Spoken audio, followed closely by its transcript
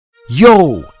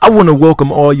Yo, I want to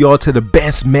welcome all y'all to the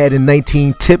best Madden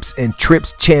 19 tips and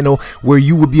trips channel, where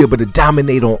you will be able to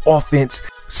dominate on offense,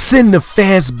 send the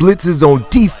fast blitzes on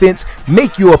defense,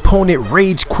 make your opponent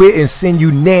rage quit and send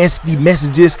you nasty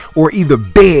messages, or either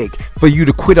beg for you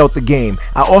to quit out the game.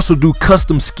 I also do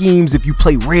custom schemes if you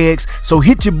play regs, so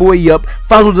hit your boy up,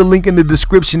 follow the link in the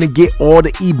description to get all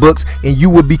the ebooks, and you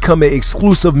will become an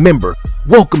exclusive member.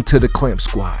 Welcome to the Clamp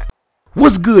Squad.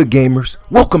 What's good, gamers?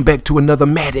 Welcome back to another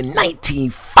Madden 19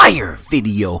 fire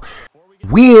video.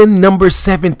 Win number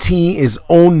 17 is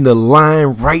on the line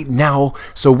right now,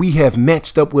 so we have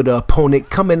matched up with an opponent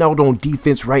coming out on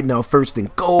defense right now. First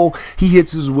and goal, he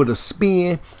hits us with a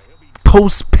spin.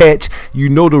 Post patch, you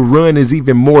know the run is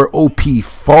even more OP.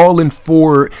 Falling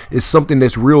forward is something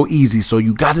that's real easy, so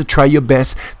you got to try your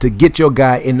best to get your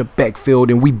guy in the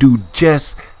backfield, and we do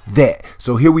just that.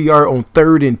 So here we are on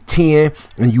 3rd and 10,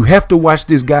 and you have to watch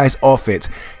this guy's offense.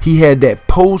 He had that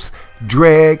post,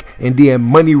 drag, and then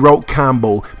money route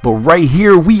combo, but right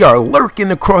here we are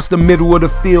lurking across the middle of the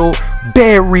field.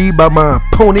 Bad read by my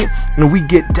opponent, and we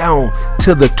get down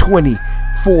to the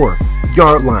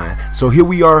 24-yard line. So here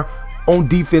we are on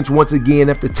defense once again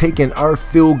after taking our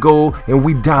field goal, and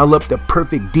we dial up the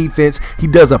perfect defense. He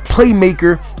does a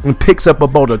playmaker and picks up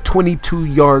about a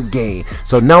 22-yard gain.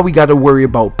 So now we got to worry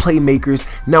about playmakers.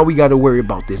 Now we got to worry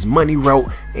about this money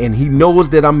route, and he knows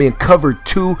that I'm in cover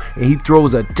 2, and he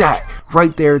throws a dot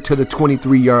right there to the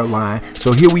 23-yard line.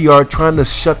 So here we are trying to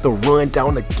shut the run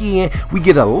down again. We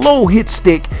get a low hit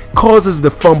stick, causes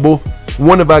the fumble.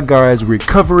 One of our guys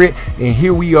recover it, and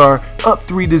here we are up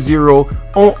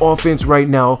 3-0 on offense right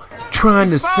now, trying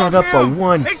to set up a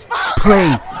one play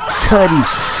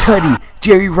tutty.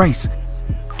 Jerry Rice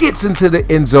gets into the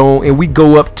end zone, and we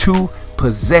go up 2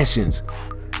 possessions.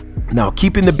 Now,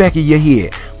 keep in the back of your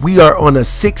head, we are on a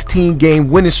 16-game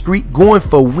winning streak, going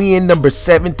for win number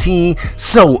 17.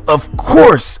 So of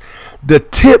course the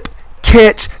tip,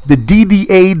 catch, the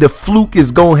DDA, the fluke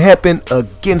is gonna happen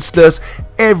against us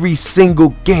every single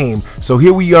game. So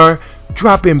here we are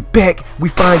dropping back. We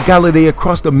find Galladay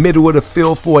across the middle of the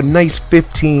field for a nice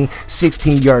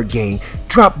 16-yard gain.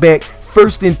 Drop back,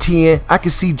 1st and 10. I can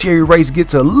see Jerry Rice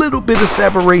gets a little bit of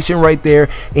separation right there,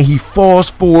 and he falls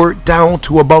forward down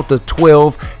to about the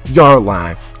 12-yard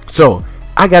line. So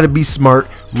I gotta be smart,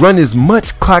 run as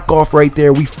much clock off right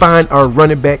there. We find our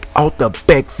running back out the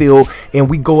backfield, and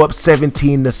we go up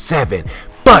 17-7.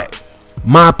 But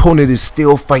my opponent is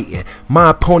still fighting. My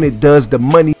opponent does the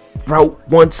money route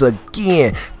once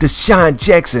again. Deshaun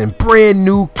Jackson, brand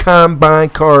new combine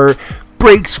card,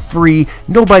 breaks free.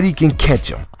 Nobody can catch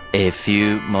him. A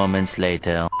few moments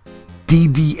later.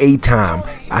 DDA time.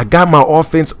 I got my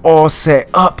offense all set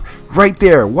up right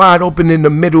there, wide open in the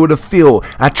middle of the field.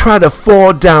 I try to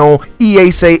fall down. EA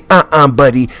say,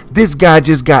 buddy, this guy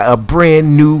just got a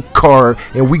brand new card,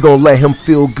 and we gonna let him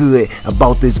feel good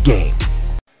about this game.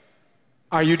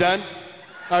 Are you done?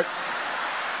 Are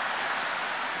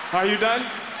you done?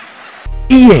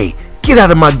 EA, get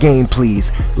out of my game,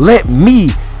 please. Let me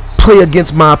play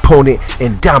against my opponent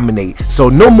and dominate. So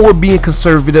no more being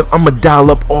conservative. I'm gonna dial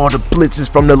up all the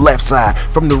blitzes from the left side,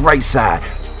 from the right side.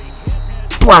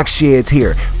 Block sheds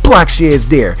here, block sheds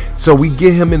there. So we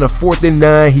get him in a 4th and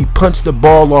 9. He punched the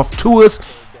ball off to us.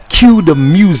 Cue the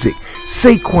music.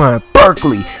 Saquon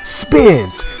Barkley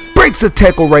spins, breaks a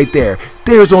tackle right there.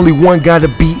 There's only one guy to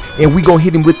beat, and we gonna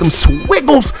hit him with them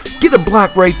swiggles. Get a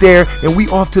block right there, and we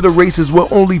off to the races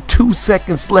with only 2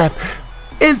 seconds left.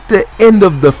 At the end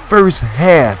of the first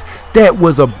half, that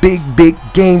was a big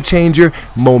game changer,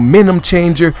 momentum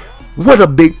changer. What a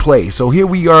big play. So here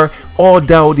we are, all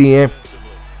dialed in.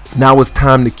 Now it's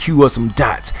time to cue us some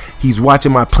dots. He's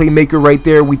watching my playmaker right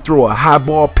there. We throw a high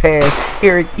ball pass.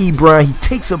 Eric Ebron, he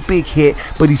takes a big hit,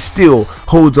 but he still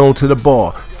holds on to the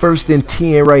ball. 1st and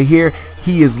 10 right here.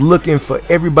 He is looking for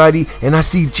everybody, and I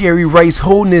see Jerry Rice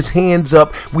holding his hands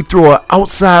up. We throw an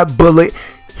outside bullet.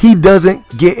 He doesn't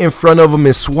get in front of him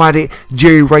and swat it.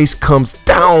 Jerry Rice comes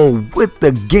down with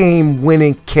the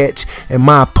game-winning catch, and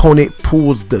my opponent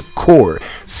pulls the cord.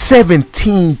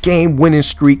 17-game winning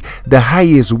streak, the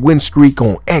highest win streak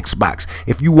on Xbox.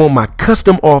 If you want my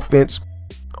custom offense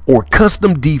or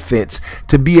custom defense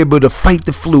to be able to fight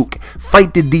the fluke,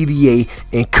 fight the DDA,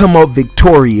 and come out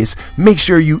victorious, make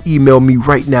sure you email me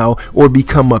right now or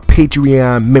become a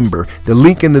Patreon member. The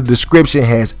link in the description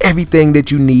has everything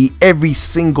that you need, every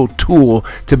single tool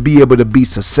to be able to be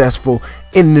successful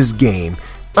in this game.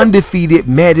 Undefeated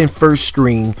Madden first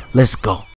string. Let's go.